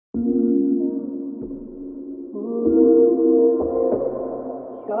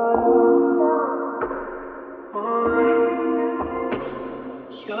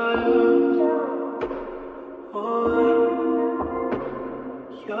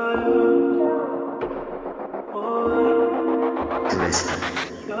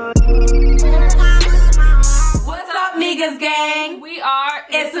What's up, Migas gang? We are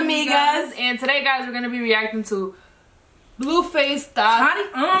It's Amigas, and today, guys, we're gonna be reacting to Blueface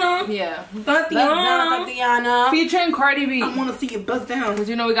Thotiana. Yeah, Thotiana. featuring Cardi B. I wanna see you bust down. Cause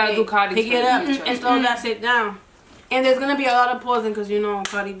you know we gotta do Cardi. Pick it up and slow that shit down. And there's gonna be a lot of pausing because you know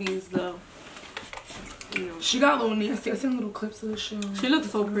Cardi B is the. You know. She got a little nasty. I seen little clips of the show. She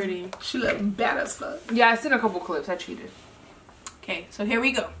looks so pretty. She look bad as fuck. Yeah, I seen a couple clips. I cheated. Okay, so here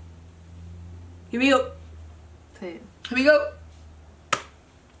we go. Here we go. Say it. Here we go.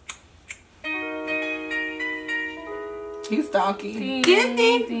 He's stalking. Ding ding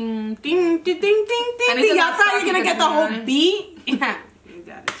ding ding ding ding ding. Y'all thought you're gonna get the whole beat? Yeah. You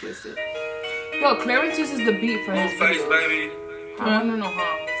got it twisted. Yo, Clarence uses the beat for his Blueface, videos. baby. I don't know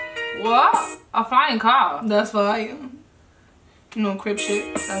how. What? A flying car. That's fire. You know, crip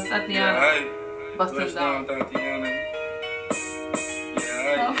shit. That's Thotiana Alright. busting down. Thotiana.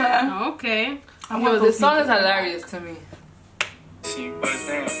 Yeah, alright. Okay. Okay. Yo, this song is hilarious to me. See you bust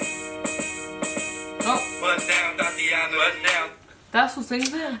down. Oh, Bust down, Thotiana. Bust down. that's who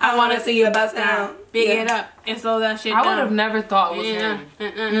sings it. I wanna see you bust down. Big Yeah. it up and slow that shit I down. would have never thought it was Yeah. him.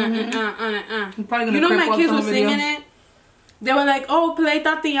 I'm probably gonna You know crip my walk kids the were whole video. singing it? They were like, oh, play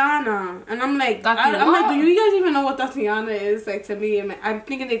Thotiana. And I'm like, Thotiana. I'm like, do you guys even know what Thotiana is? Like, to me, I'm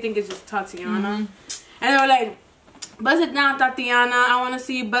thinking they think it's just Thotiana. And they were like, bust it down, Thotiana. I want to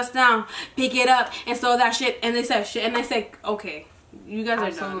see you bust down. Pick it up and slow that shit. And they said shit. And I said, okay, you guys are done.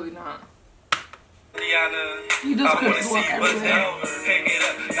 Absolutely not. Thotiana. You just I wanna crip see walk you bust everywhere. down. Pick it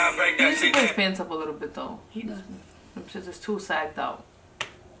up. Now break He that needs to shit put his down. pants up a little bit though. He does. Them shit is too sagged out.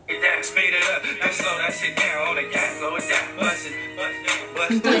 Get that, speed it up. Now slow that shit down. On the gas, slow it down. Bust it. Bust down.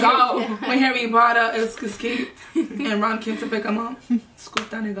 Bust down. Go. When Harry Potter is escape and Ron came to pick him up, scoop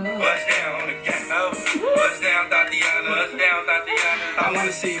that nigga up. Bust down on the gas. Oh. Bust down, Thotiana. Bust down, Thotiana. I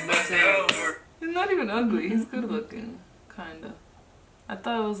wanna see you bust down. He's not even ugly. He's good looking, kinda. I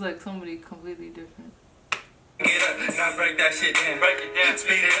thought it was like somebody completely different. Get up, now break that shit down. Break it down,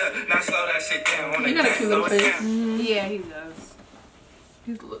 speed it up, now slow that shit down. On He the got a gas, cute slow little it face. down. Yeah, he does.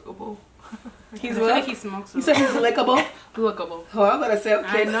 He's lookable. He's like he smokes. You said he's lickable? Lookable. Oh, I'm gonna say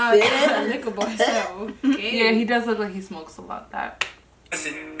okay. I know. That's a lickable. So, okay. Yeah, he does look like he smokes a lot. That. Bust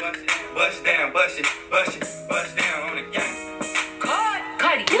it, bust down, bust it, bust it, bust down on the gas.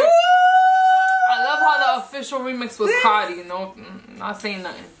 Cardi. I love how the official remix was Cardi. No, not saying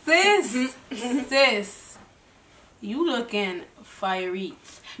nothing. Sis, you looking fiery.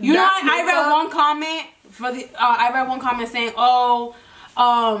 You know, I read one comment for the. I read one comment saying, "Oh,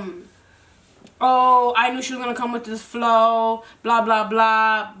 I knew she was gonna come with this flow, blah blah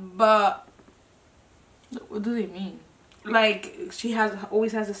blah." But What do they mean? like, she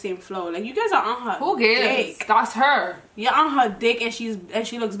always has the same flow. Like, you guys are on her. Who cares? Dick. That's her. You're on her dick, and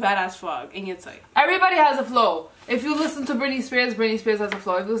she looks bad as fuck. And it's like, Everybody has a flow. If you listen to Britney Spears has a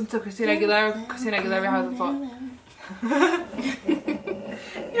flow. If you listen to Christina Aguilera has a flow.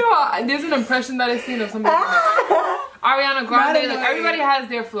 Yo, there's an impression that I've seen of somebody. Ariana Grande, like everybody has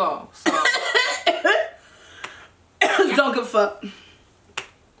their flow. So. Don't give a fuck.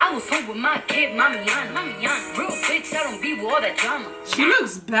 I was home with my kid, mommy on, real bitch. I don't be with all that drama. she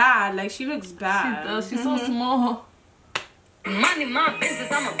looks bad. Like, she looks bad. She does. She's so small. Money, my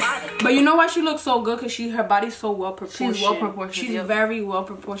business. I'm a bother. But you know why she looks so good? Because her body's so well proportioned. She's well proportioned. She's Yep. very well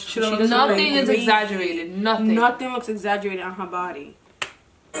proportioned. She doesn't Nothing is crazy. exaggerated. Nothing. Nothing looks exaggerated on her body.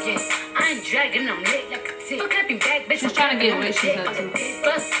 Yeah, I ain't dragging. I'm lit like a tick. Clapping back, bitch. She's trying to get rich, she said too.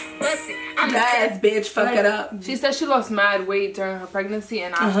 Bust it. I'm Yes, bitch, fuck it up. She said she lost mad weight during her pregnancy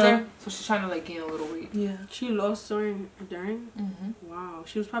and after, so she's trying to like gain a little weight. Yeah. She lost during? Wow.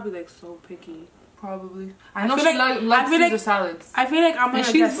 She was probably like so picky. Probably. I know feel she like- likes I feel Caesar like- salads. I feel like I'm gonna And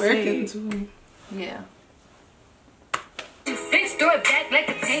she's just working say, too. Yeah. bitch, throw it back like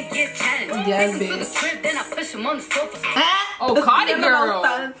a 10-year challenge. Yes, Take him to the bitch. crib, then I push him on the sofa. Oh, Cardi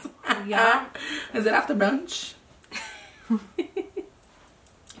girl. yeah. Is it after brunch?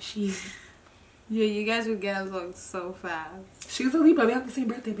 Yeah, you guys would get us along so fast. She's a Libra. We have the same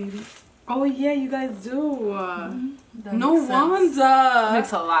birthday, baby. Oh yeah, you guys do. That No makes sense. wonder.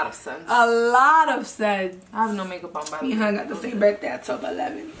 Makes a lot of sense. A lot of sense. I have no makeup on, by the Me way. and her got the same birthday at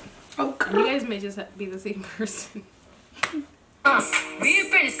 12/11. Oh, You guys may just be the same person. We ain't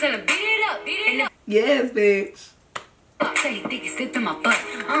finished, tell him, beat it up. And yes, bitch. say he think he slipped in my butt.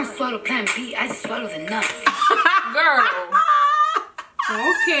 I don't swallow plan B, I just swallow the nut. Girl.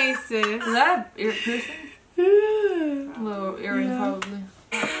 Okay, sis. Is that ear piercing? A little earring, probably.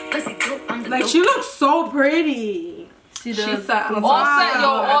 Pussy dope, I'm the Like, dope. she looks so pretty. She She does. said, I'm Offset, sorry. yo,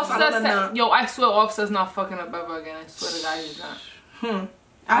 Offset. Offset. Yo, I swear Offset's not fucking up ever again. I swear to God he's not.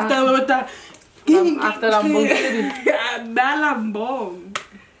 After with that. After that bullshit. Balambong.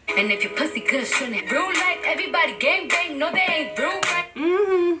 And if your pussy good, shouldn't real life. Everybody gang bang, no they ain't real right.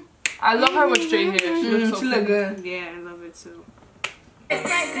 Mm-hmm. I love her with straight hair. She looks so She look pretty. good. Yeah, I love it too. It's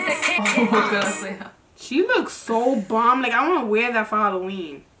nice as I can't Oh, get God, I say that. She looks so bomb. Like, I want to wear that for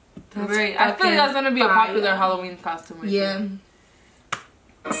Halloween. Right. I feel like that's gonna be a popular fire. Halloween costume. I Yeah. think.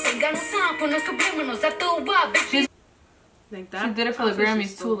 Ain't got no time for no subliminals. After a while, bitch. Like that. She did it for the outfit is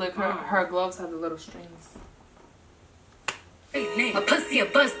Grammys so too. Like bomb. her gloves have the little strings. A pussy a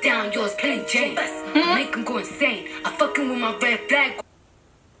bust down, yours plain Jane. Make him go insane. I fucking with my red flag.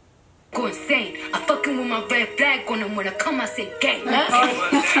 Go insane. I fucking with my red flag on him. When I come, I say gang.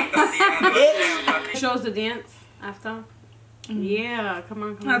 Shows the dance after. Yeah, come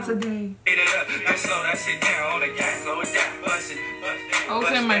on, come Not on. today.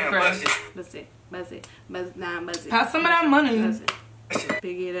 Okay, my friend. Buzz it, buzz it, buzz down, buzz it. Pass some of that money. Buzz it.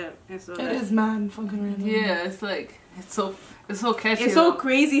 Pick it up. And so It that- is mad fucking random. Yeah, it's like it's so catchy. It's so though.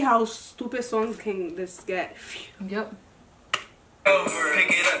 crazy how stupid songs can just get. Yep. Pick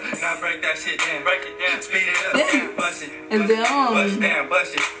it up, now break that shit down. Break it down, speed it up, bust it. Is there Bust down,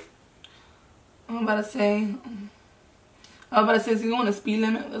 bust it. I'm about to say. Is he going to speed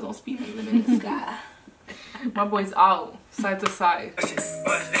limit? There's no speed limit in the sky. My boy's out side to side.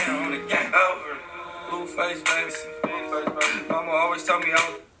 Bust down on the gang. Over. Blueface, baby. Blueface, baby. Mama always told me I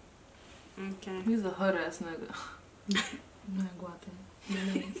was. Okay. He's a hood ass nigga.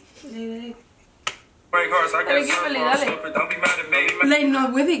 Break hearts, I Dale, got Kimberly, surf dale. super. Don't be mad at me. Like,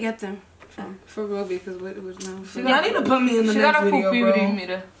 no, where they get them from? For real, because what it was now. Y'all need to put me in the She next got a full video, puberty, bro.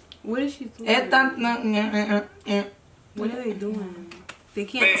 mira. What is she doing? What are they doing? They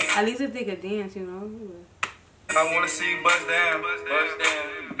can't. At least if they could dance, you know. I wanna see you bust down, bust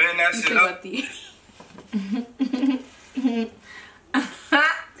down. Bend that You shit say up. Gatti.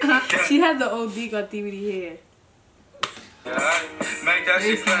 She had the OD Gatti hair. Yeah, make that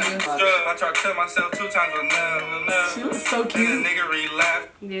shit clap. I tried to tell myself 2 times, but no. She looks so And cute. the nigga relapsed.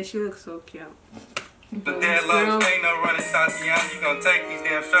 Yeah, she looks so cute. The dead love ain't no running, Thotiana. You gonna take these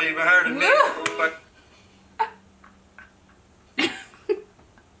damn shots. You even heard of me?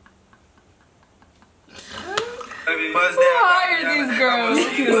 Who hired these girls?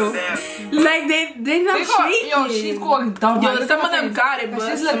 Like they not shaking. Yo, she's going dumb. Yo, some of them got it,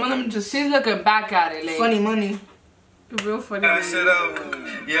 but some of them just She's looking back at it like funny money. Real funny. that shit over.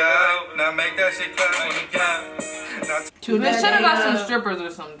 Yeah, now make that shit clap on the count. They should have got some strippers or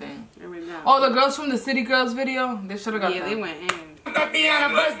something. There we go. Oh, the girls from the City Girls video, they should have got Yeah, them. they went in.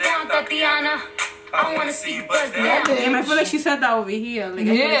 Thotiana, bust down, Thotiana. I wanna see you bust down. Damn, I feel like she said that over here. Like, I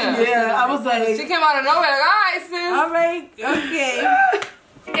feel like Yeah. she said Yeah, that. I was like, She came out of nowhere like, alright sis. All right, okay.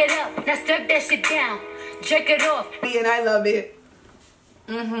 Pick it up, now stir that shit down. Jerk it off. and I love it.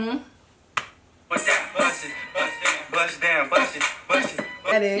 Mm-hmm. Bust down, bust it, bust down, bust it, bust it.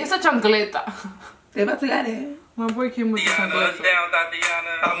 That It's is. a chancleta. They about to get it. My boy came with the Bust down, chancleta.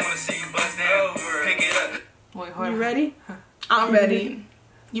 Thotiana. I wanna see you bust down. Pick it up. Wait, hold You on. ready? I'm ready.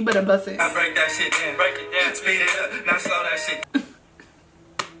 You better bust it. Now break that shit down. Break it down. Speed it up. Now slow that shit.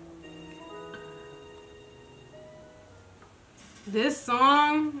 This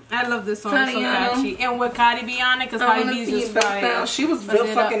song, I love this song. It's so Thotiana. catchy. And with Cardi B on it, because I Cardi wanna B is see you just bust fire. down. She was Bust real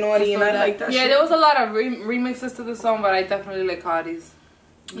it fucking up. naughty, and I Bust like that Yeah, shit. there was a lot of remixes to the song, but I definitely like Cardi's.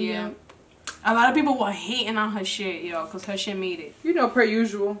 Yeah. A lot of people were hating on her shit, yo, because her shit made it. You know, per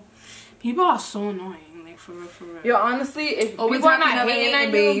usual. People are so annoying, like, for real, for real. Yo, honestly, if Always people are happy not never hating hating,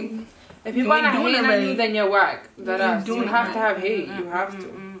 on babe. you, if people are ain't not doing hating it on right. you, then you're whack. That You ain't ass. You doing have it to have hate. You have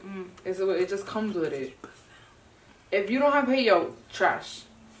to. It just comes with it. If you don't have hate, yo, trash.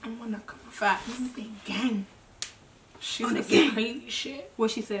 I wanna come Facts. gang. She's On on the the gang. crazy shit.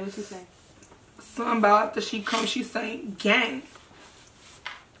 What she say? What she say? Something about after she comes, she saying gang.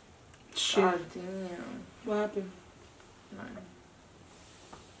 Shit. God damn. What happened?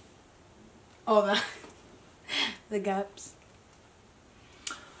 Oh, the gaps.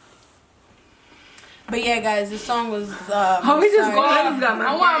 But yeah, guys, this song was. How we just sorry. go? I just got my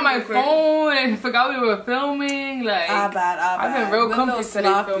I went on my phone. phone and forgot we were filming. Like, I've been real comfy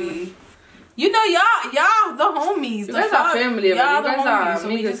today filming. You know, y'all, the homies. You the guys are fuck? family, Y'all but the you guys are homies. So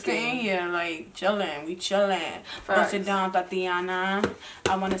we amigas just came thing. here, like, chilling. We chilling. Bust Facts. it down, Thotiana.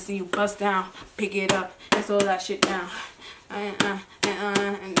 I wanna see you bust down. Pick it up and throw that shit down. And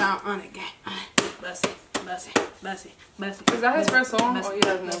down on it again. Bust it. Is that his first song? Or he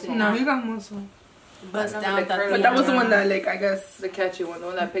has more songs? No, he got more songs. Bust I down, never heard of But that was the one that, like, I guess. The catchy one, the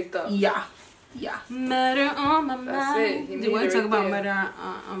one that picked up. Yeah. Yeah. Murder on my mind. That's it. He Do made you want it to talk right about there. murder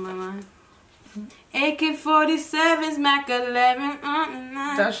on my mind? AK-47s, Mac 11.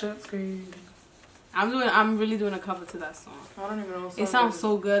 That shit's crazy. I'm really doing a cover to that song. I don't even know what It sounds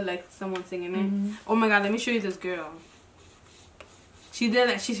so good, like someone singing it. Oh my god, let me show you this girl. She did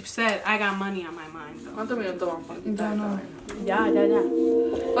that. She said, "I got money on my mind." Yeah.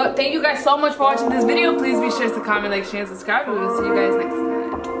 But thank you guys so much for watching this video. Please be sure to comment, like, share, and subscribe. We will see you guys next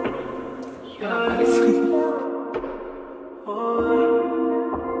time.